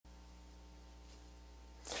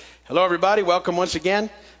Hello, everybody. Welcome once again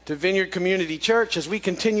to Vineyard Community Church as we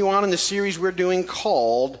continue on in the series we're doing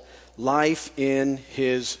called Life in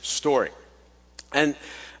His Story. And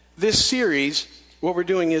this series, what we're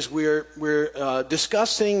doing is we're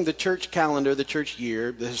discussing the church calendar, the church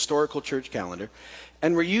year, the historical church calendar,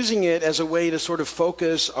 and we're using it as a way to sort of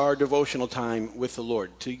focus our devotional time with the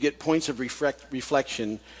Lord, to get points of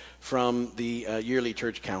reflection from the yearly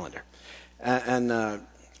church calendar.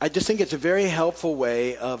 I just think it's a very helpful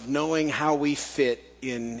way of knowing how we fit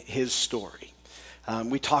in His story.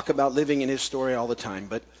 We talk about living in His story all the time,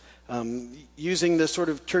 but using this sort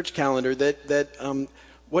of church calendar,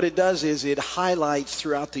 what it does is it highlights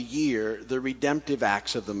throughout the year the redemptive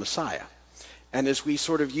acts of the Messiah. And as we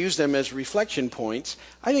sort of use them as reflection points,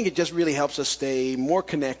 I think it just really helps us stay more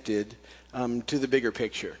connected to the bigger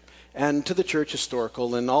picture and to the church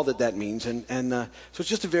historical and all that means. So it's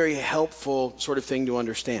just a very helpful sort of thing to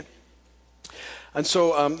understand. And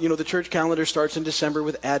so, the church calendar starts in December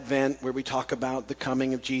with Advent, where we talk about the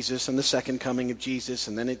coming of Jesus and the second coming of Jesus.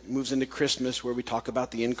 And then it moves into Christmas, where we talk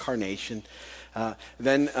about the incarnation.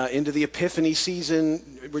 Then into the Epiphany season,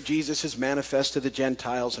 where Jesus is manifest to the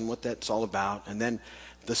Gentiles and what that's all about. And then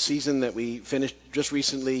the season that we finished just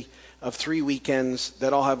recently of 3 weekends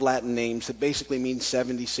that all have Latin names that basically mean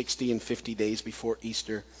 70, 60, and 50 days before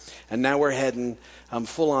Easter. And now we're heading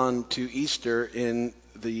full on to Easter in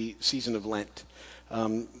the season of Lent.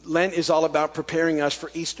 Lent is all about preparing us for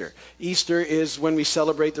Easter. Easter is when we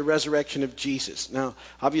celebrate the resurrection of Jesus. Now,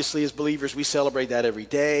 obviously, as believers, we celebrate that every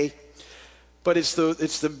day, but it's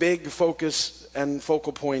the big focus and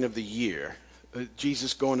focal point of the year.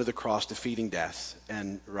 Jesus going to the cross, defeating death,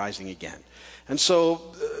 and rising again. And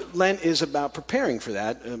so Lent is about preparing for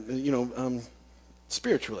that,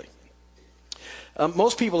 spiritually.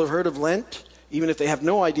 Most people have heard of Lent, even if they have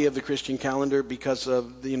no idea of the Christian calendar, because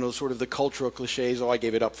of sort of the cultural cliches. I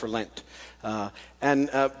gave it up for Lent. And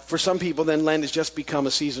for some people, then Lent has just become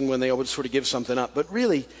a season when they always sort of give something up. But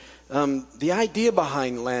really, the idea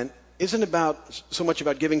behind Lent isn't so much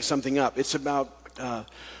about giving something up. It's about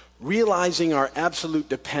realizing our absolute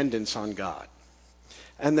dependence on God.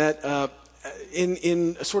 And that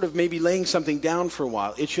in sort of maybe laying something down for a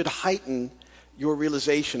while, it should heighten your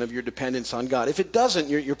realization of your dependence on God. If it doesn't,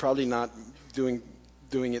 you're probably not doing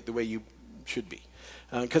it the way you should be.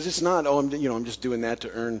 Because it's not, I'm just doing that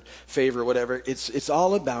to earn favor or whatever. It's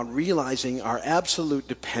all about realizing our absolute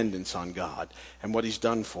dependence on God and what He's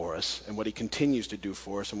done for us and what He continues to do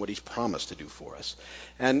for us and what He's promised to do for us.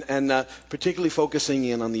 And particularly focusing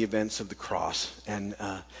in on the events of the cross and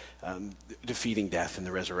defeating death and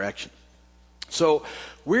the resurrection. So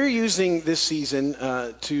we're using this season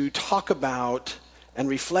to talk about and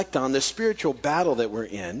reflect on the spiritual battle that we're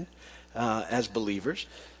in as believers.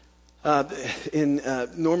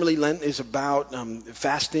 Normally Lent is about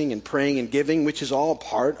fasting and praying and giving, which is all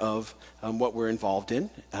part of what we're involved in.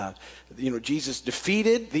 Jesus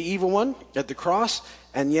defeated the evil one at the cross,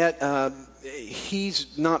 and yet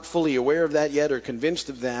He's not fully aware of that yet or convinced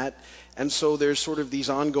of that. And so there's sort of these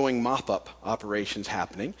ongoing mop-up operations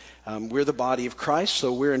happening. We're the body of Christ,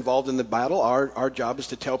 so we're involved in the battle. Our job is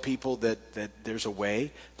to tell people that there's a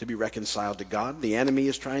way to be reconciled to God. The enemy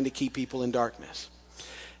is trying to keep people in darkness.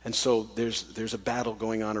 And so there's a battle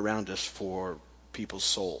going on around us for people's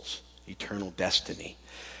souls, eternal destiny.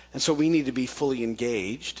 And so we need to be fully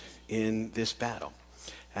engaged in this battle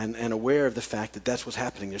and aware of the fact that that's what's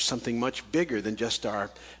happening. There's something much bigger than just our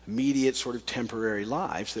immediate sort of temporary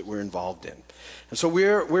lives that we're involved in. And so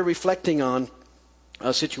we're reflecting on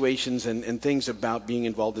situations and things about being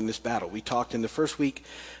involved in this battle. We talked in the first week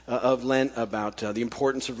of Lent about the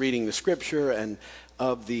importance of reading the Scripture and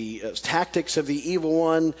of the tactics of the evil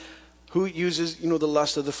one, who uses the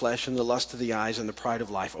lust of the flesh and the lust of the eyes and the pride of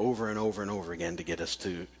life over and over and over again to get us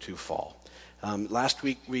to fall. Last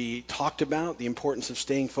week we talked about the importance of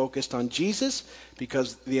staying focused on Jesus,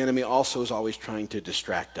 because the enemy also is always trying to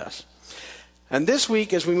distract us. And this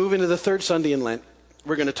week, as we move into the third Sunday in Lent,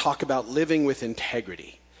 we're going to talk about living with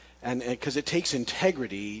integrity, and because it takes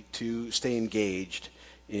integrity to stay engaged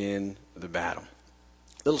in the battle.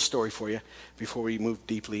 Little story for you before we move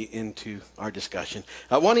deeply into our discussion.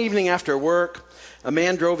 One evening after work, a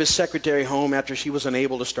man drove his secretary home after she was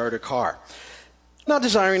unable to start her car. Not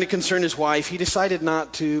desiring to concern his wife, he decided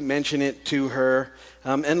not to mention it to her.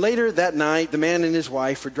 And later that night, the man and his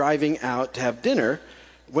wife were driving out to have dinner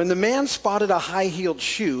when the man spotted a high-heeled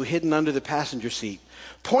shoe hidden under the passenger seat.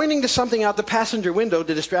 Pointing to something out the passenger window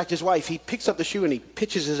to distract his wife, he picks up the shoe and he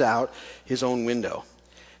pitches it out his own window.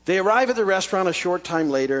 They arrive at the restaurant a short time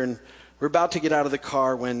later and were about to get out of the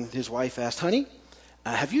car when his wife asked, "Honey,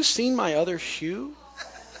 have you seen my other shoe?"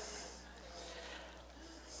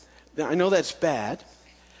 Now, I know that's bad,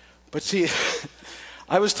 but see,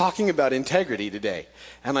 I was talking about integrity today,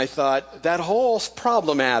 and I thought that whole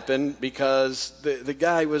problem happened because the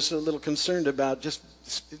guy was a little concerned about just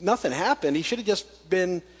nothing happened. He should have just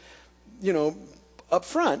been, up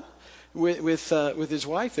front with his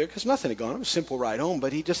wife there, because nothing had gone on. It was a simple ride home,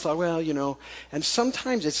 but he just thought, and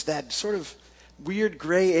sometimes it's that sort of weird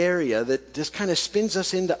gray area that just kind of spins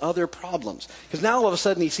us into other problems. Because now all of a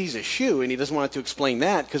sudden he sees a shoe and he doesn't want to explain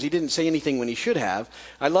that because he didn't say anything when he should have.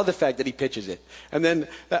 I love the fact that he pitches it. And then,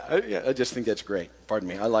 I just think that's great. Pardon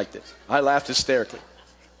me, I liked it. I laughed hysterically.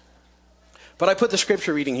 But I put the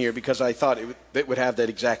scripture reading here because I thought it would have that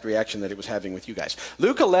exact reaction that it was having with you guys.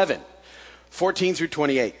 Luke 11, 14 through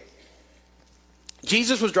 28.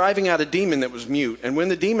 Jesus was driving out a demon that was mute, and when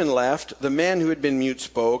the demon left, the man who had been mute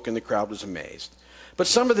spoke, and the crowd was amazed. But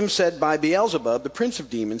some of them said, by Beelzebub, the prince of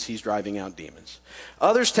demons, he's driving out demons.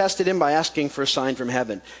 Others tested him by asking for a sign from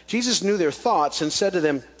heaven. Jesus knew their thoughts and said to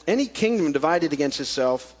them, any kingdom divided against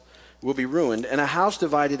itself will be ruined, and a house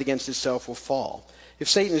divided against itself will fall. If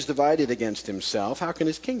Satan is divided against himself, how can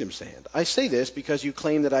his kingdom stand? I say this because you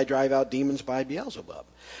claim that I drive out demons by Beelzebub.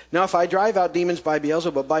 Now, if I drive out demons by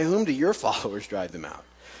Beelzebub, by whom do your followers drive them out?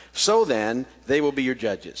 So then, they will be your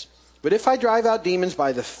judges. But if I drive out demons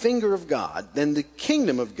by the finger of God, then the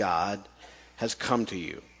kingdom of God has come to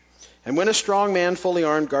you. And when a strong man, fully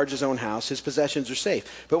armed, guards his own house, his possessions are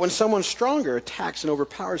safe. But when someone stronger attacks and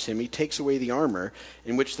overpowers him, he takes away the armor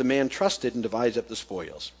in which the man trusted and divides up the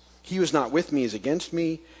spoils. He who is not with me is against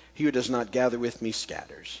me. He who does not gather with me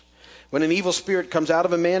scatters. When an evil spirit comes out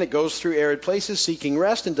of a man, it goes through arid places, seeking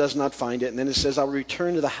rest, and does not find it. And then it says, I'll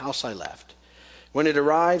return to the house I left. When it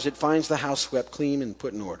arrives, it finds the house swept clean and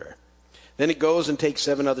put in order. Then it goes and takes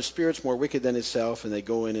 7 other spirits more wicked than itself, and they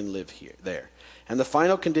go in and live there. And the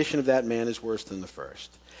final condition of that man is worse than the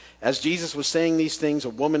first. As Jesus was saying these things, a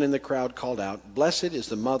woman in the crowd called out, blessed is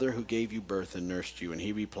the mother who gave you birth and nursed you. And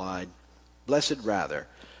he replied, blessed rather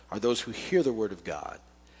are those who hear the word of God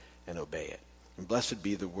and obey it. And blessed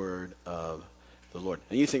be the word of the Lord.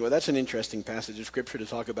 And you think, well, that's an interesting passage of Scripture to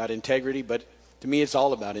talk about integrity, but to me it's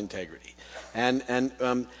all about integrity. And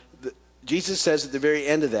Jesus says at the very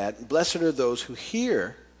end of that, blessed are those who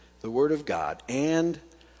hear the word of God and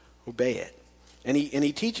obey it. And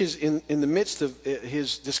he teaches in the midst of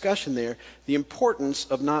his discussion there the importance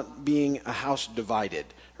of not being a house divided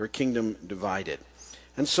or a kingdom divided.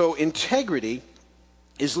 And so integrity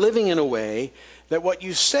is living in a way that what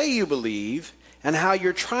you say you believe and how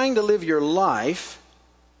you're trying to live your life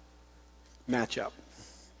match up.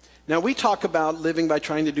 Now, we talk about living by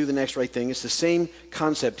trying to do the next right thing. It's the same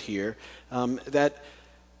concept here, that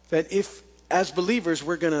if, as believers,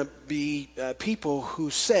 we're going to be people who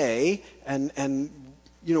say and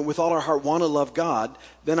with all our heart want to love God,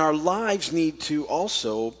 then our lives need to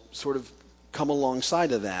also sort of come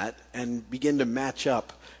alongside of that and begin to match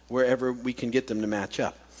up wherever we can get them to match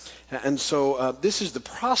up. And so this is the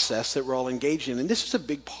process that we're all engaged in, and this is a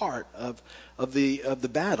big part of the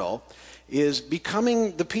battle, is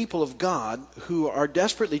becoming the people of God who are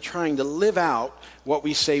desperately trying to live out what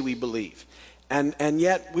we say we believe. And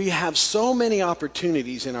yet we have so many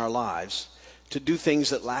opportunities in our lives to do things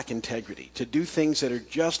that lack integrity, to do things that are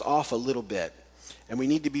just off a little bit. And we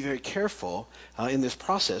need to be very careful in this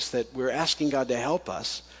process that we're asking God to help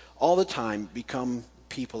us all the time become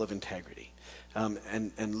people of integrity.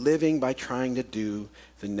 And living by trying to do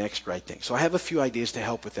the next right thing. So I have a few ideas to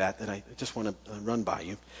help with that I just want to run by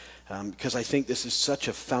you because I think this is such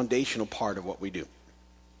a foundational part of what we do.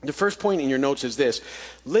 The first point in your notes is this: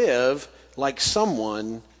 live like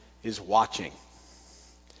someone is watching.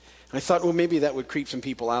 I thought, well, maybe that would creep some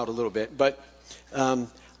people out a little bit, but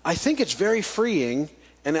I think it's very freeing,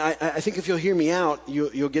 and I think if you'll hear me out,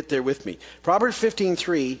 you'll get there with me. Proverbs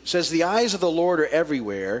 15:3 says, the eyes of the Lord are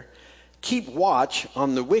everywhere, keeping watch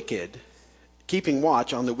on the wicked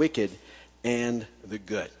and the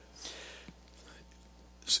good.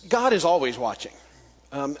 God is always watching.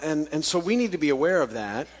 And so we need to be aware of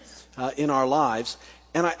that in our lives.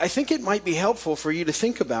 And I think it might be helpful for you to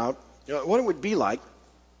think about what it would be like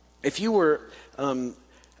if you were,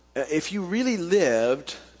 if you really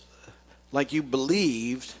lived like you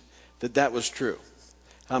believed that was true.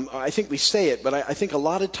 I think we say it, but I think a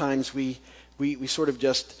lot of times we sort of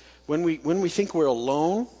just, when we think we're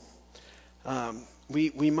alone,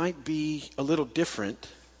 we might be a little different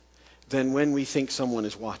than when we think someone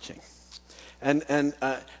is watching. And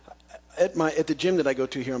at the gym that I go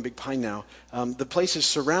to here on Big Pine now, the place is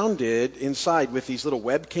surrounded inside with these little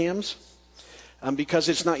webcams. because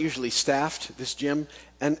it's not usually staffed, this gym.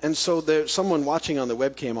 And so there's someone watching on the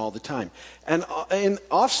webcam all the time. And in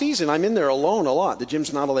off-season, I'm in there alone a lot. The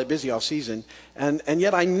gym's not all that busy off-season. And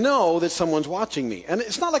yet I know that someone's watching me. And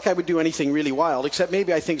it's not like I would do anything really wild, except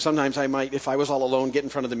maybe I think sometimes I might, if I was all alone, get in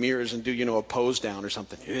front of the mirrors and do, a pose down or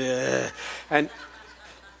something. Yeah.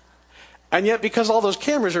 And yet, because all those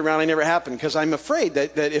cameras are around, I never happen, because I'm afraid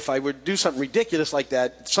that if I would do something ridiculous like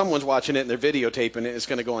that, someone's watching it and they're videotaping it, it's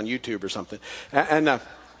going to go on YouTube or something.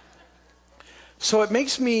 So it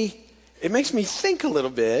makes me think a little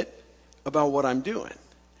bit about what I'm doing.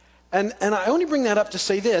 And I only bring that up to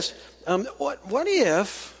say this. What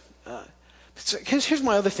if, because here's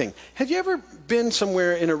my other thing. Have you ever been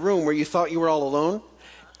somewhere in a room where you thought you were all alone,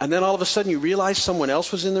 and then all of a sudden you realized someone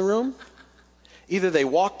else was in the room? Either they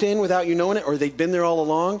walked in without you knowing it, or they'd been there all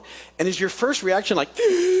along. And is your first reaction like,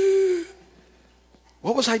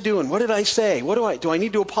 what was I doing? What did I say? Do I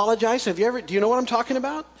need to apologize? Do you know what I'm talking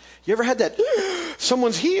about? You ever had that,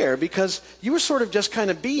 someone's here, because you were sort of just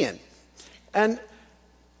kind of being. And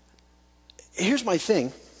here's my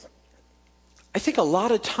thing. I think a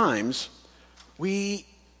lot of times we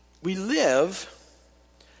live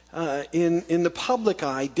in the public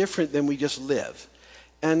eye different than we just live.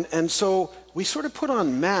 And so we sort of put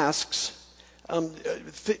on masks,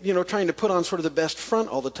 trying to put on sort of the best front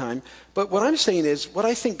all the time. But what I'm saying is, what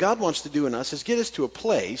I think God wants to do in us is get us to a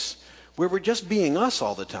place where we're just being us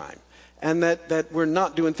all the time. And that we're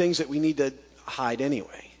not doing things that we need to hide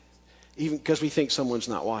anyway, even because we think someone's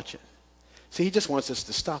not watching. See, he just wants us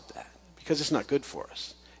to stop that, because it's not good for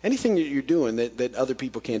us. Anything that you're doing that other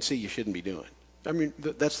people can't see, you shouldn't be doing. I mean,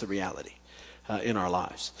 that's the reality. In our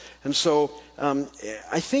lives. And so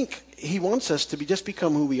I think he wants us to just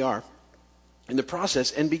become who we are in the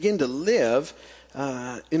process and begin to live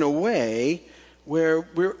in a way where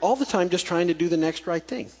we're all the time just trying to do the next right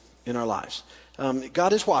thing in our lives.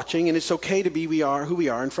 God is watching, and it's okay to be who we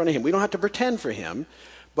are in front of him. We don't have to pretend for him,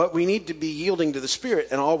 but we need to be yielding to the Spirit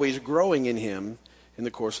and always growing in him in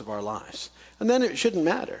the course of our lives. And then it shouldn't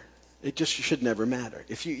matter. It just should never matter.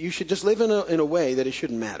 If you should just live in a way that it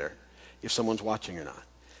shouldn't matter if someone's watching or not.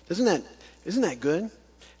 Isn't that good?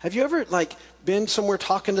 Have you ever been somewhere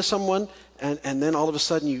talking to someone and then all of a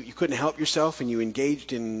sudden you couldn't help yourself and you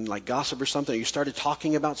engaged in gossip or something, or you started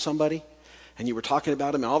talking about somebody and you were talking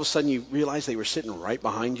about them and all of a sudden you realized they were sitting right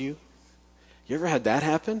behind you? You ever had that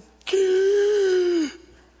happen?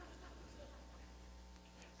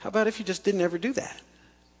 How about if you just didn't ever do that?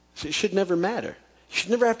 So it should never matter. You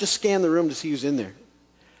should never have to scan the room to see who's in there.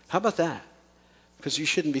 How about that? Because you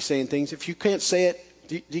shouldn't be saying things. If you can't say it,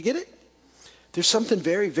 do you get it? There's something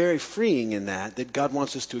very, very freeing in that God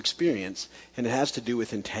wants us to experience, and it has to do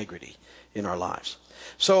with integrity in our lives.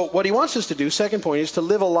 So what he wants us to do, second point, is to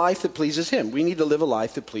live a life that pleases him. We need to live a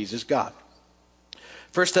life that pleases God.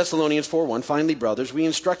 1 Thessalonians 4:1, finally, brothers, we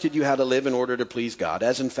instructed you how to live in order to please God,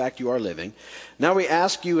 as in fact you are living. Now we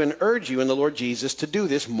ask you and urge you in the Lord Jesus to do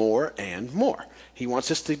this more and more. He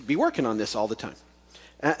wants us to be working on this all the time.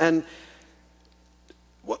 And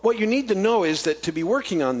what you need to know is that to be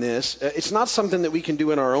working on this, it's not something that we can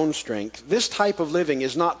do in our own strength. This type of living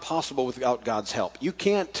is not possible without God's help. You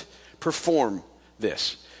can't perform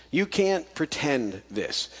this. You can't pretend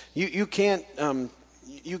this. You can't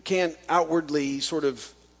outwardly sort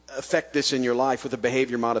of affect this in your life with a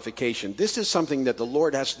behavior modification. This is something that the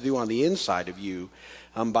Lord has to do on the inside of you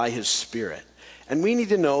by his Spirit. And we need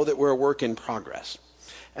to know that we're a work in progress.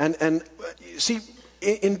 And see,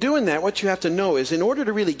 in doing that, what you have to know is, in order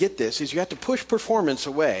to really get this, is you have to push performance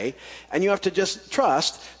away, and you have to just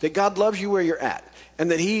trust that God loves you where you're at, and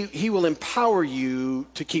that he will empower you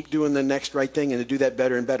to keep doing the next right thing and to do that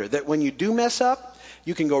better and better. That when you do mess up,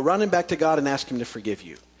 you can go running back to God and ask him to forgive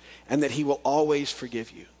you, and that he will always forgive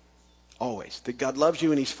you. Always. That God loves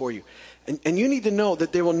you and he's for you. And you need to know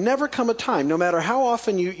that there will never come a time, no matter how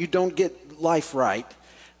often you don't get life right,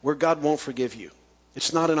 where God won't forgive you.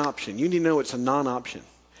 It's not an option. You need to know it's a non-option.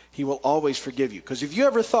 He will always forgive you. Because if you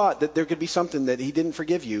ever thought that there could be something that he didn't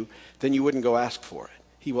forgive you, then you wouldn't go ask for it.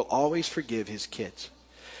 He will always forgive his kids.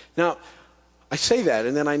 Now, I say that,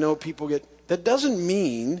 and then I know people that doesn't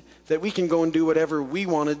mean that we can go and do whatever we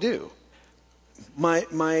want to do.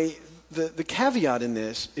 The caveat in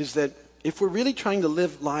this is that if we're really trying to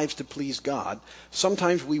live lives to please God,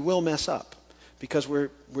 sometimes we will mess up because we're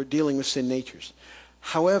dealing with sin natures.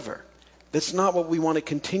 However, that's not what we want to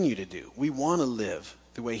continue to do. We want to live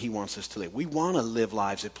the way he wants us to live. We want to live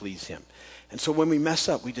lives that please him. And so when we mess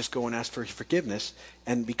up, we just go and ask for forgiveness.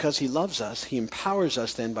 And because he loves us, he empowers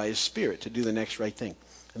us then by his Spirit to do the next right thing.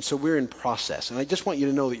 And so we're in process. And I just want you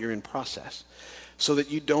to know that you're in process. so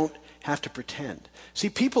that you don't have to pretend. See,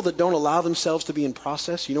 people that don't allow themselves to be in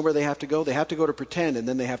process, you know where they have to go? They have to go to pretend, and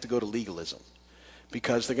then they have to go to legalism,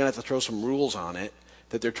 because they're going to have to throw some rules on it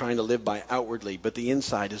that they're trying to live by outwardly, but the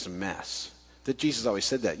inside is a mess. That Jesus always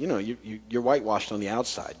said that. You're whitewashed on the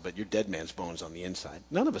outside, but you're dead man's bones on the inside.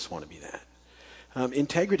 None of us want to be that.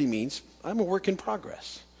 Integrity means I'm a work in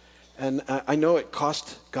progress. And I know it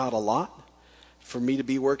cost God a lot for me to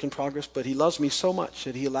be a work in progress, but he loves me so much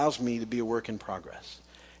that he allows me to be a work in progress.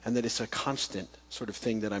 And that it's a constant sort of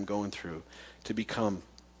thing that I'm going through to become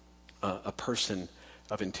a person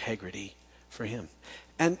of integrity for him.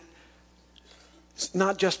 And it's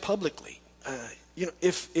not just publicly.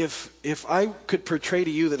 If I could portray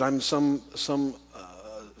to you that I'm somewhat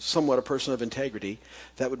a person of integrity,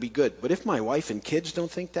 that would be good. But if my wife and kids don't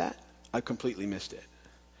think that, I've completely missed it.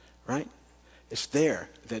 Right? It's there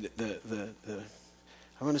that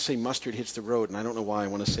I want to say mustard hits the road, and I don't know why I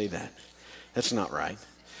want to say that. That's not right.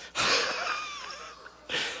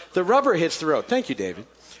 The rubber hits the road. Thank you, David.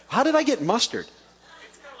 How did I get mustard?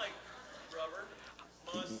 It's kind of like rubber,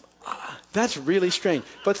 must. That's really strange.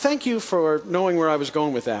 But thank you for knowing where I was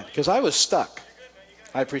going with that, because I was stuck.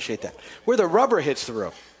 I appreciate that. Where the rubber hits the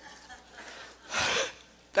road.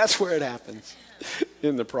 That's where it happens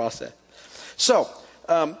in the process. So,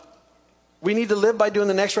 we need to live by doing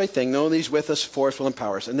the next right thing. Know that he's with us, for us, will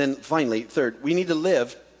empower us. And then finally, third, we need to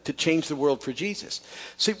live to change the world for Jesus.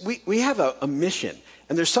 See, we have a mission.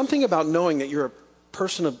 And there's something about knowing that you're a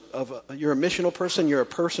person you're a missional person, you're a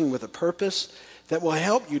person with a purpose that will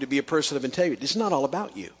help you to be a person of integrity. It's not all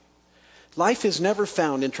about you. Life is never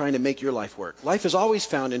found in trying to make your life work. Life is always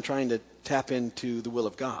found in trying to tap into the will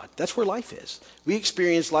of God. That's where life is. We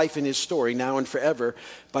experience life in his story now and forever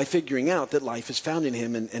by figuring out that life is found in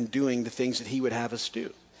him and doing the things that he would have us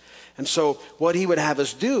do. And so what he would have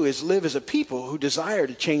us do is live as a people who desire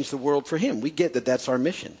to change the world for him. We get that that's our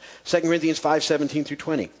mission. 2 Corinthians 5:17 through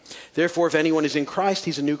 20. Therefore, if anyone is in Christ,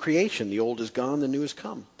 he's a new creation. The old is gone, the new has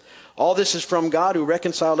come. All this is from God, who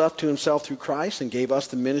reconciled us to himself through Christ and gave us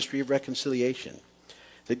the ministry of reconciliation.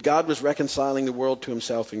 That God was reconciling the world to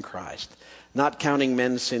himself in Christ, not counting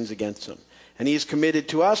men's sins against them. And he has committed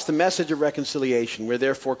to us the message of reconciliation. We're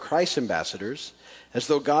therefore Christ's ambassadors, as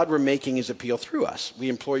though God were making his appeal through us. We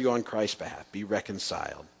implore you on Christ's behalf, be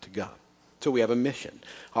reconciled to God. So we have a mission.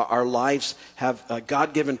 Our lives have a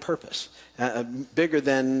God-given purpose, bigger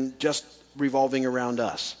than just revolving around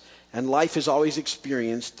us. And life is always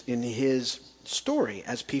experienced in his story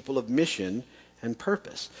as people of mission and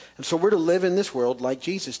purpose. And so we're to live in this world like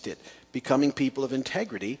Jesus did. Becoming people of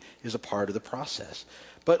integrity is a part of the process.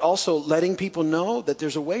 But also letting people know that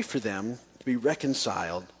there's a way for them to be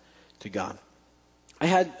reconciled to God. I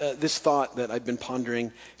had this thought that I've been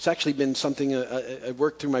pondering. It's actually been something I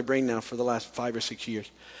worked through my brain now for the last 5 or 6 years.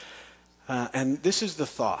 And this is the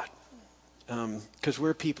thought, because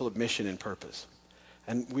we're people of mission and purpose.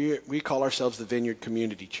 And we call ourselves the Vineyard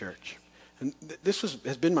Community Church. And this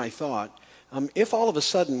has been my thought. If all of a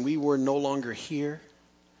sudden we were no longer here,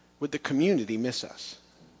 would the community miss us?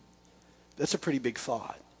 That's a pretty big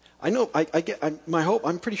thought. I know, my hope,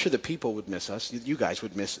 I'm pretty sure the people would miss us. You guys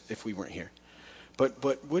would miss if we weren't here. But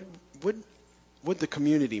would the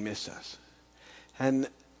community miss us? And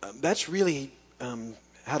that's really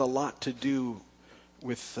had a lot to do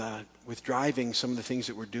with driving some of the things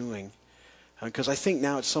that we're doing. Because I think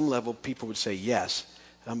now at some level people would say yes,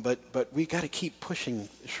 but we got to keep pushing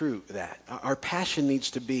through that. Our passion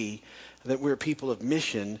needs to be that we're people of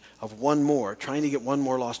mission, of trying to get one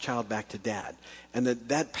more lost child back to dad. And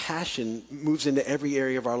that passion moves into every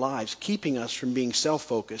area of our lives, keeping us from being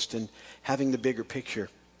self-focused and having the bigger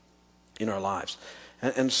picture in our lives.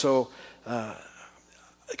 And so,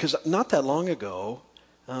 because not that long ago,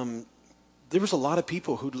 there was a lot of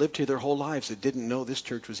people who'd lived here their whole lives that didn't know this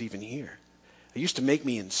church was even here. It used to make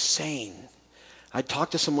me insane. I'd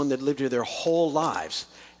talk to someone that lived here their whole lives,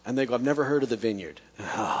 and they go, I've never heard of the Vineyard.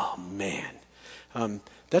 Oh, man.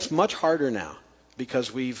 That's much harder now,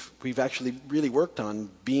 because we've actually really worked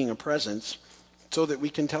on being a presence so that we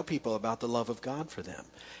can tell people about the love of God for them.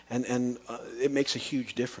 And it makes a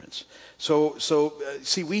huge difference. So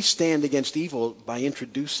see, we stand against evil by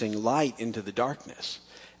introducing light into the darkness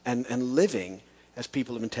and living as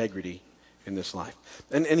people of integrity in this life.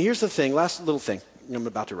 And here's the thing, last little thing. I'm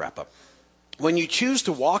about to wrap up. When you choose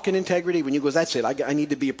to walk in integrity, when you go, that's it, I need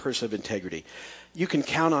to be a person of integrity, you can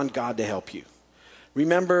count on God to help you.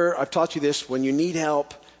 Remember, I've taught you this, when you need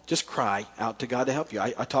help, just cry out to God to help you.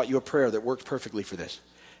 I taught you a prayer that works perfectly for this.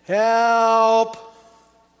 Help!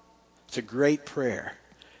 It's a great prayer.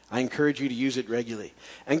 I encourage you to use it regularly.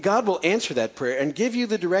 And God will answer that prayer and give you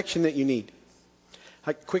the direction that you need.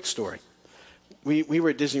 Quick story. we were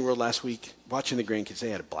at Disney World last week watching the grandkids. They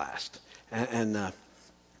had a blast. And it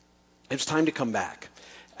was time to come back.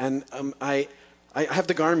 And I have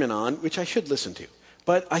the Garmin on, which I should listen to.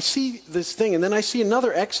 But I see this thing, and then I see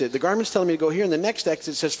another exit. The Garmin's telling me to go here, and the next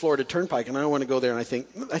exit says Florida Turnpike, and I don't want to go there, and I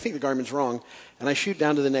think the Garmin's wrong, and I shoot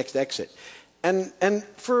down to the next exit. And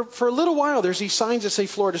for a little while, there's these signs that say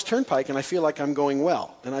Florida's Turnpike, and I feel like I'm going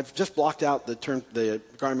well. And I've just blocked out the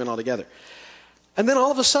Garmin altogether. And then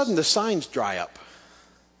all of a sudden, the signs dry up.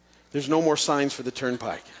 There's no more signs for the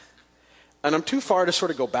Turnpike. And I'm too far to sort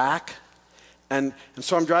of go back. And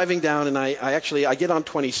so I'm driving down, and I get on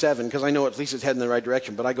 27 because I know at least it's heading in the right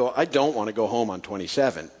direction. But I don't want to go home on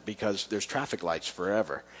 27 because there's traffic lights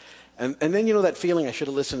forever. And then you know that feeling, I should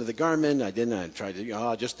have listened to the Garmin. I didn't. I tried to,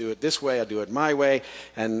 I'll just do it this way. I'll do it my way.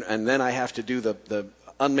 And then I have to do the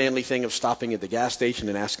unmanly thing of stopping at the gas station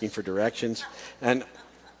and asking for directions. And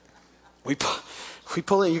we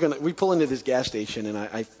pull into this gas station, and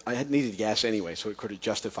I had needed gas anyway, so it could have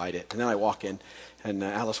justified it. And then I walk in, and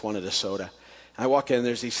Alice wanted a soda. I walk in, and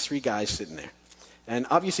there's these three guys sitting there. And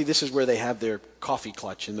obviously, this is where they have their coffee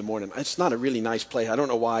clutch in the morning. It's not a really nice place. I don't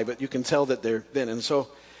know why, but you can tell that they're thin. And so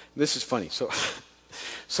this is funny.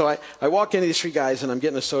 So I walk into these three guys, and I'm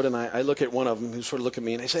getting a soda, and I look at one of them who sort of look at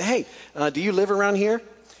me, and I say, hey, do you live around here?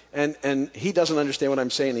 And he doesn't understand what I'm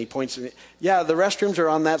saying. And he points at me. Yeah, the restrooms are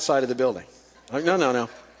on that side of the building. I'm like, no.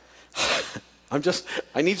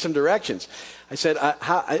 I need some directions. I said,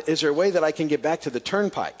 is there a way that I can get back to the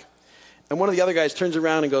Turnpike? And one of the other guys turns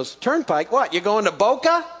around and goes, Turnpike? What, you going to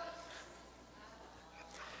Boca?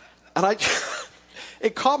 And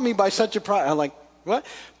it caught me by such a surprise. I'm like, what?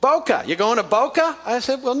 Boca? You going to Boca? I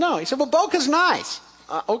said, well, no. He said, well, Boca's nice.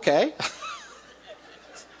 Okay.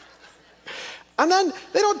 And then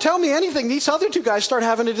they don't tell me anything. These other two guys start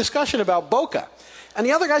having a discussion about Boca. And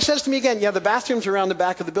the other guy says to me again, yeah, the bathrooms are around the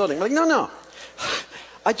back of the building. I'm like, no.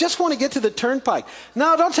 I just want to get to the Turnpike.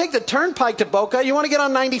 No, don't take the Turnpike to Boca. You want to get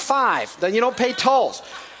on 95. Then you don't pay tolls.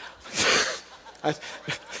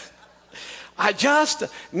 I just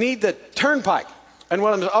need the Turnpike. And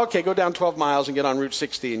one of them said, okay, go down 12 miles and get on Route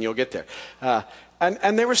 60 and you'll get there.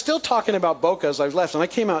 And they were still talking about Boca as I was left. And I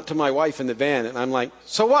came out to my wife in the van, and I'm like,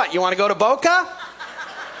 so what, you want to go to Boca?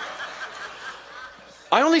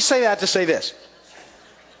 I only say that to say this.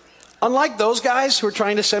 Unlike those guys who are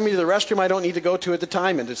trying to send me to the restroom I don't need to go to at the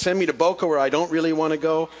time, and to send me to Boca where I don't really want to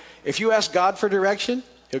go, if you ask God for direction,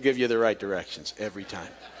 He'll give you the right directions every time.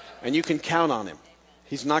 And you can count on Him.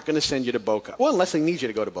 He's not going to send you to Boca. Well, unless He needs you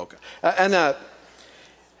to go to Boca.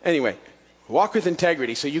 Anyway, walk with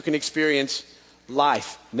integrity so you can experience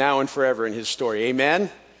life now and forever in His story. Amen?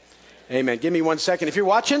 Amen. Give me 1 second. If you're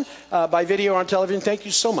watching by video or on television, thank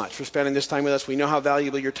you so much for spending this time with us. We know how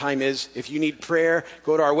valuable your time is. If you need prayer,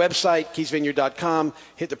 go to our website, keysvineyard.com,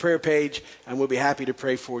 hit the prayer page, and we'll be happy to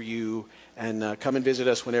pray for you. And come and visit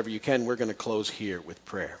us whenever you can. We're going to close here with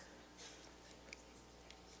prayer.